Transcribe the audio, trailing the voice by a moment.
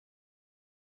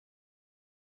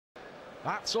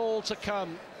That's all to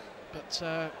come,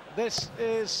 but this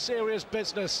is serious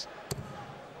business.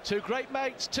 Two great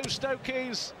mates, two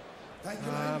Stokies,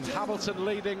 and Hamilton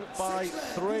leading by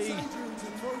 3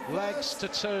 legs to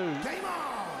 2,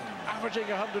 averaging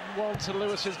 101 to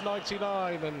Lewis's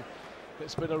 99, and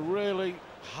it's been a really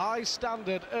high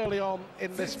standard early on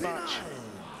in this match.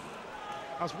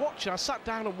 I sat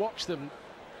down and watched them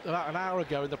about an hour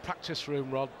ago in the practice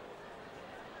room, Rod,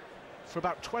 for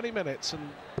about 20 minutes, and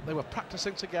they were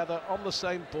practicing together on the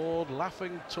same board,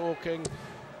 laughing, talking,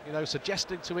 you know,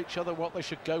 suggesting to each other what they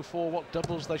should go for, what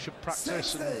doubles they should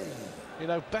practice, and, you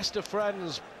know, best of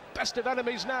friends, best of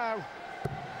enemies now.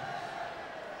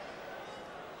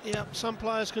 Yeah, some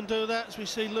players can do that, as we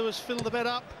see Lewis fill the bed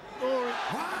up, or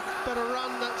better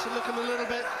run, that's looking a little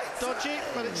bit dodgy,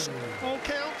 but it's all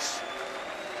counts.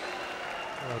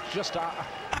 Oh,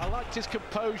 I liked his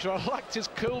composure, I liked his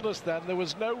coolness then. There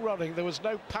was no running, there was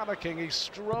no panicking. He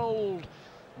strolled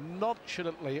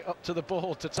nonchalantly up to the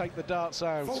board to take the darts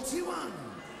out. 41.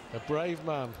 A brave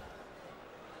man.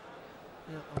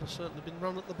 Yeah, I'd have certainly been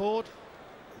run at the board.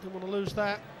 Didn't want to lose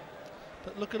that.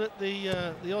 But looking at the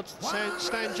odds that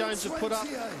Stan Jones have put up,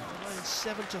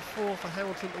 7-4 for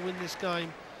Hamilton to win this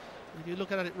game. If you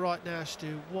look at it right now,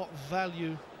 Stu, what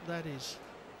value that is.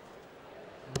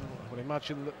 Well, I would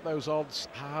imagine that those odds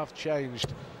have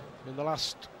changed in the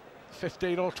last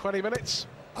 15 or 20 minutes.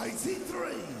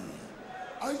 83.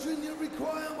 Adrian, you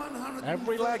require 100.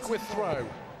 Every leg with throw.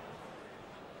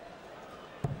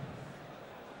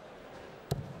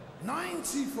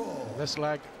 94. And this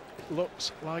leg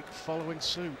looks like following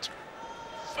suit.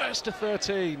 First to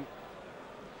 13.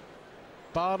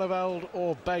 Barneveld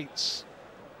or Bates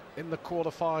in the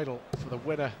quarter-final for the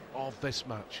winner of this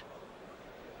match.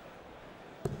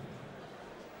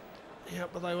 Yeah,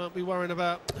 but they won't be worrying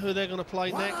about who they're going to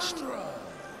play next.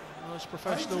 Most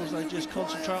professionals, they just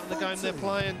concentrate on the game they're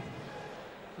playing.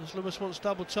 As Lewis wants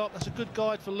double top, that's a good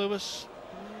guide for Lewis.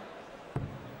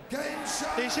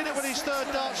 He's hit it with his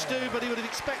third dart, Stu, but he would have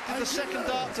expected the second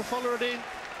dart to follow it in.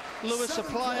 Lewis, a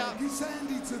player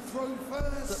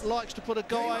that likes to put a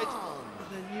guide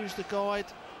and then use the guide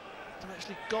to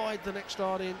actually guide the next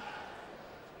dart in.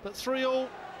 But 3-all,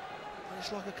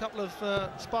 it's like a couple of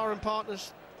sparring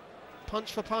partners,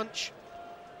 punch for punch.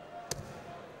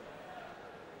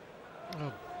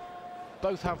 Oh,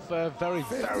 both have very,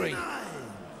 very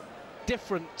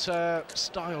different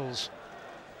styles.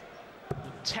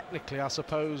 Technically, I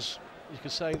suppose you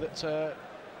could say that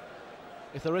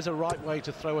if there is a right way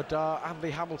to throw a dart,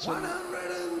 Andy Hamilton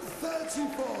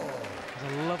 134.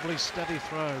 has a lovely steady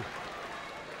throw.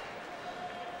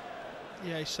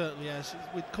 Yeah, he certainly has.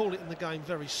 We'd call it in the game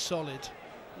very solid.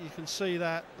 You can see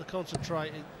that, the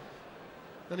concentrating.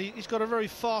 And he's got a very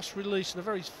fast release and a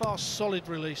very fast, solid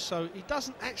release, so he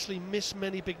doesn't actually miss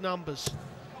many big numbers.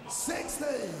 60.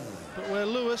 But where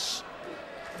Lewis,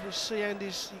 you see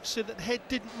Andy's, you see that head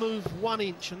didn't move 1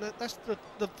 inch, and that's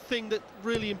the thing that's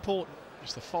really important.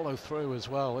 It's the follow through as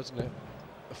well, isn't it?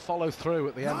 The follow through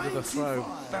at the end of the throw,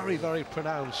 very, very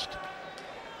pronounced.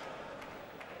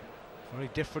 Very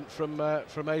different from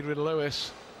Adrian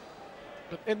Lewis,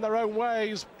 but in their own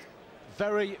ways,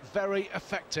 very, very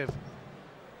effective.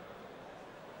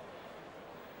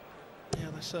 Yeah,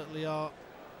 they certainly are.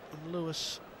 And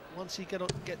Lewis, once he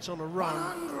gets on a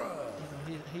run,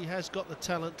 you know, he has got the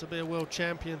talent to be a world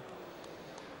champion,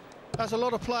 as a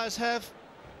lot of players have,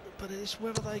 but it's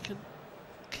whether they can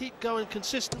keep going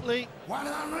consistently.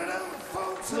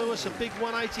 140. Lewis, a big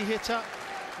 180 hitter.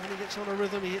 When he gets on a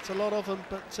rhythm, he hits a lot of them,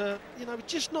 but you know,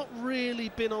 just not really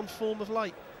been on form of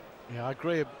late. Yeah, I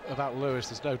agree about Lewis.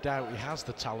 There's no doubt he has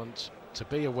the talent to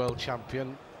be a world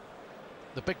champion.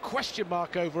 The big question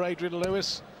mark over Adrian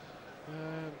Lewis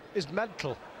is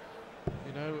mental.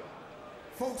 You know,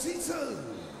 42.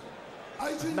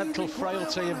 Mental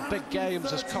frailty in big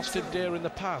games has cost him dear in the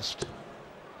past.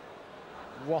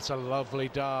 What a lovely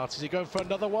dart. Is he going for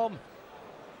another one?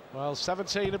 Well,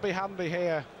 17 would be handy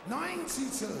here.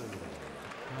 92.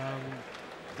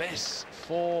 This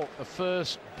for the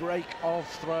first break of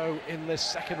throw in this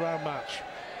second round match.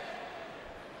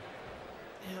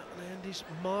 Yeah, and Andy's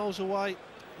miles away.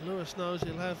 Lewis knows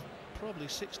he'll have probably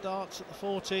 6 darts at the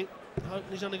 40. Hoping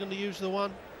he's only going to use the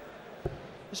one.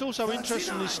 It's also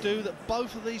interesting, Stu, that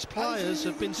both of these players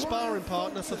have been sparring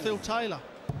partner for Phil Taylor.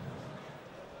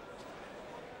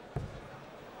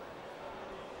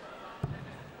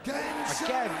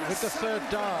 Again with the third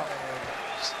dart.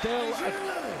 Still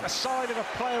a sign of a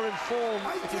player in form.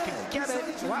 If you can get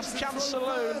it, last chance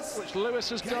saloon, which Lewis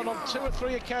has done on 2 or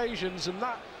 3 occasions, and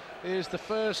that is the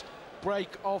first break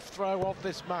of throw of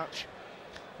this match.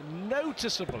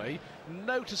 Noticeably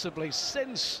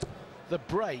since the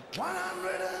break,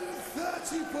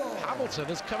 134. Hamilton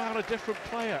has come out a different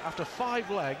player. After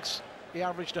 5 legs, he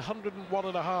averaged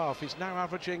 101.5. He's now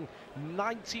averaging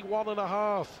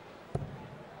 91.5.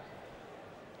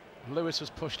 Lewis has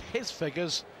pushed his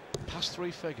figures past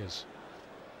 3 figures.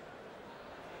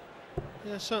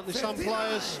 Yeah, certainly some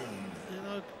players, you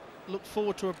know, look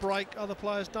forward to a break. Other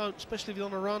players don't, especially if you're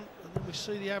on a run. And then we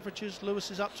see the averages.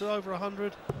 Lewis is up to over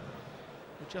 100.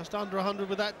 We're just under 100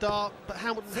 with that dart. But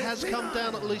Hamilton has come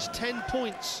down at least 10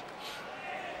 points.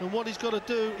 And what he's got to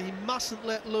do, he mustn't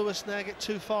let Lewis now get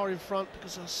too far in front,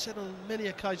 because I've said on many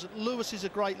occasions, Lewis is a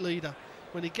great leader.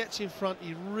 When he gets in front,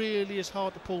 he really is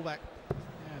hard to pull back.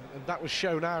 Yeah, and that was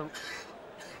shown out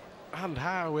and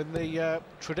how in the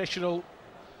traditional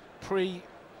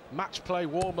pre-match play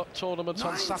warm-up tournament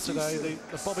on Saturday,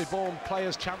 the Bobby Bourne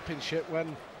Players' Championship,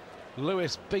 when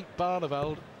Lewis beat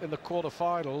Barneveld in the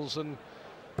quarter-finals, and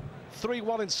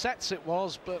 3-1 in sets it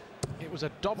was, but it was a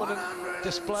dominant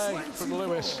display from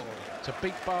Lewis to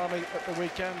beat Barney at the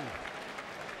weekend.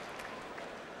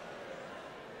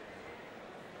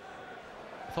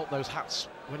 I thought those hats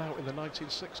went out in the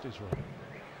 1960s, right?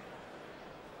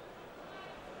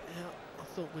 Yeah, I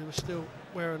thought we were still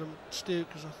wearing them, Stu,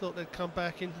 because I thought they'd come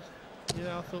back in.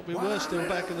 Yeah, I thought we were still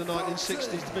back in the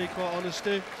 1960s, to be quite honest,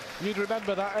 Stu. You'd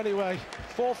remember that anyway.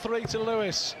 4-3 to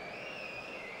Lewis.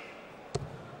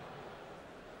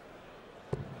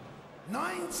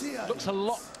 98. Looks a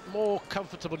lot more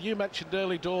comfortable. You mentioned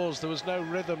early doors, there was no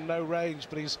rhythm, no range,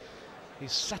 but he's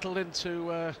settled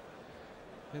into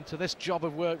this job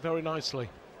of work very nicely.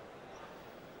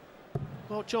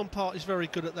 Well, John Part is very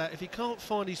good at that. If he can't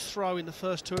find his throw in the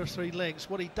first 2 or 3 legs,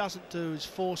 what he doesn't do is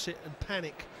force it and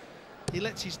panic. He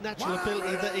lets his natural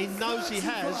ability that he knows he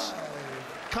has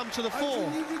come to the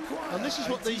fore. And this is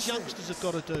what these youngsters have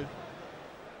got to do.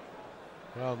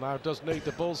 Well, now does need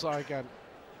the bullseye again.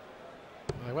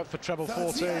 They went for treble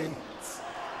 14,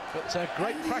 but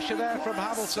great pressure there from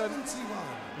Hamilton.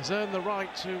 He's earned the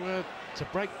right to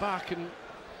break back and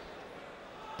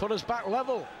put us back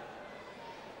level.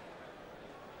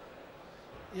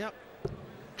 Yep,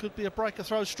 could be a breaker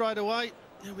throw straight away.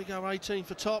 Here we go, 18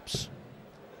 for tops.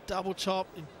 Double top,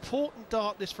 important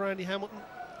dart this for Andy Hamilton.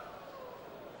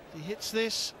 If he hits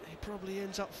this, he probably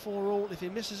ends up 4-all. If he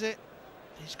misses it,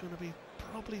 he's going to be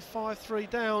probably 5-3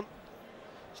 down.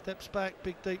 Steps back,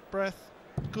 big deep breath.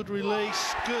 Good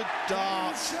release, good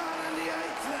dart.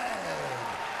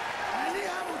 Andy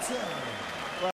Hamilton.